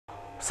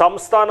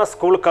സംസ്ഥാന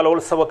school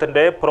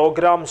കലോത്സവത്തിന്റെ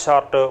programme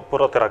chart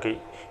പുറത്തിറക്കി.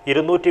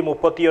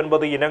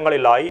 239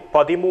 ഇനങ്ങളിലായി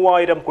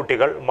 13,000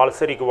 കുട്ടികൾ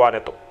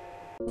മത്സരിക്കുവാനെത്തും.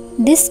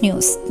 This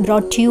news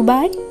brought to you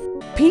by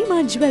Bhima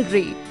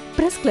Jewelry,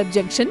 Press Club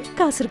Junction,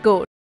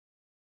 Kasaragod.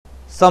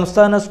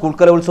 സംസ്ഥാന school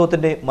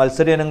കലോത്സവത്തിന്റെ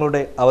മത്സര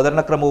ഇനങ്ങളുടെ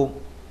അവതരണക്രമവും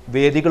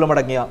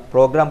വേദികളുമടങ്ങിയ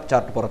പ്രോഗ്രാം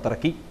ചാർട്ട്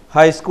പുറത്തിറക്കി.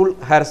 ഹൈസ്കൂൾ,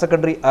 ഹയർ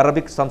സെക്കൻഡറി,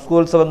 അറബിക്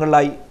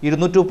സംസ്കൃതോത്സവങ്ങളിലായി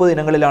 230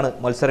 ഇനങ്ങളിലാണ്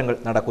മത്സരങ്ങൾ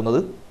നടക്കുന്നത്.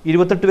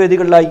 28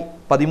 വേദികളിലായി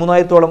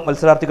 13,000-ഓളം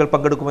മത്സരാർത്ഥികൾ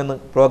പങ്കെടുക്കുമെന്ന്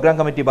പ്രോഗ്രാം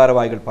കമ്മിറ്റി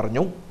ഭാരവാഹികൾ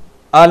പറഞ്ഞു.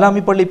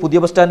 ആലാമിപ്പള്ളി പുതിയ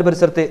ബസ് സ്റ്റാൻഡ്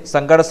പരിസരത്തെ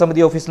സംഘാടക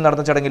സമിതി ഓഫീസിൽ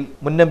നടന്ന ചടങ്ങിൽ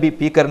മുൻ M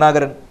P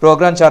Karunakaran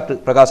programme chart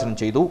പ്രകാശനം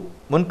ചെയ്തു.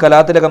 മുൻ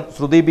കലാതിലകം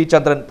ശ്രുതി ബി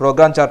ചന്ദ്രൻ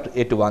പ്രോഗ്രാം ചാർട്ട്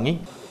ഏറ്റുവാങ്ങി.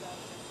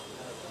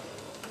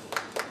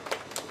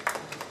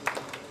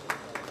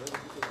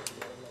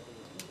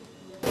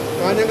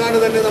 കാഞ്ഞങ്ങാട്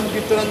തന്നെ നമുക്ക്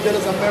ഇത്തരം ചില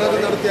സമ്മേളനം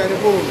നടത്തിയ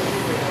അനുഭവമുണ്ട്.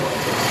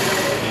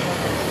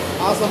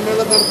 ആ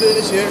സമ്മേളനം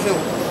നടത്തിയതിന് ശേഷം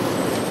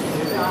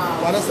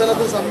പല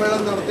സ്ഥലത്ത്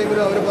സമ്മേളനം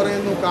നടത്തിയെങ്കിലും അവർ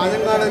പറയുന്നു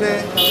കാഞ്ഞങ്ങാടിനെ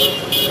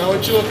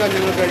കവച്ചു വെക്കാൻ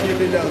ഞങ്ങൾ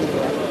കഴിഞ്ഞിട്ടില്ല എന്ന്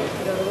പറഞ്ഞു.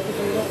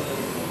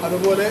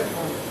 അതുപോലെ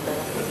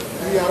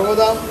ഈ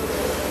 60ാം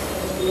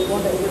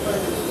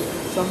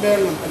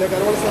സമ്മേളനം അല്ലെ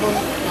കലോത്സവം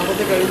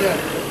നടത്തി കഴിഞ്ഞാൽ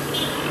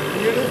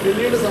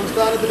പിന്നീട്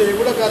സംസ്ഥാനത്തിൽ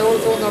എവിടെ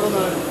കലോത്സവം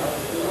നടന്നാലും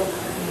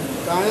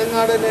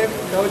കാഞ്ഞങ്ങാടിനെ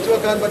കവച്ചു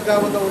വെക്കാൻ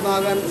പറ്റാവുന്ന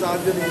ഒന്നാകാൻ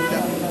സാധ്യതയില്ല.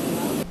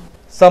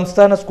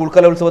 സംസ്ഥാന സ്കൂൾ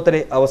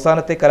കലോത്സവത്തിലെ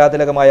അവസാനത്തെ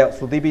കലാതിലകമായ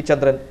ശ്രുതി ബി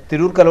ചന്ദ്രൻ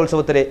തിരൂർ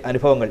കലോത്സവത്തിലെ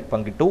അനുഭവങ്ങൾ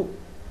പങ്കിട്ടു.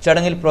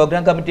 ചടങ്ങിൽ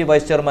programme committee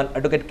vice chairman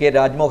advocate K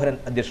Rajmohanan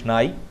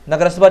അധ്യക്ഷനായി.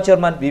 നഗരസഭാ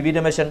chairman V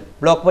Rameshan,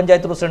 block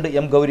panchayat president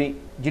M Gauri,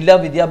 ജില്ലാ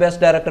വിദ്യാഭ്യാസ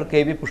director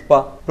K V Pushpa,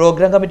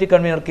 programme committee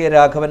convener K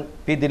Raghavan,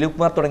 P Dileep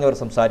Kumar തുടങ്ങിയവർ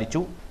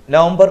സംസാരിച്ചു.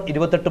 നവംബർ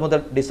 28 മുതൽ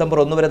ഡിസംബർ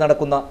 1 വരെ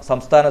നടക്കുന്ന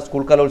സംസ്ഥാന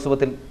സ്കൂൾ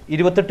കലോത്സവത്തിൽ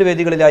 28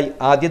 വേദികളിലായി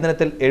ആദ്യ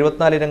ദിനത്തിൽ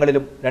 74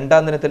 ഇനങ്ങളിലും,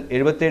 രണ്ടാം ദിനത്തിൽ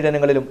 77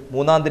 ഇനങ്ങളിലും,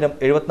 മൂന്നാം ദിനം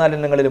 74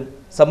 ഇനങ്ങളിലും,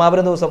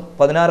 സമാപന ദിവസം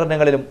 16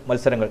 ഇനങ്ങളിലും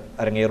മത്സരങ്ങൾ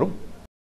അരങ്ങേറും.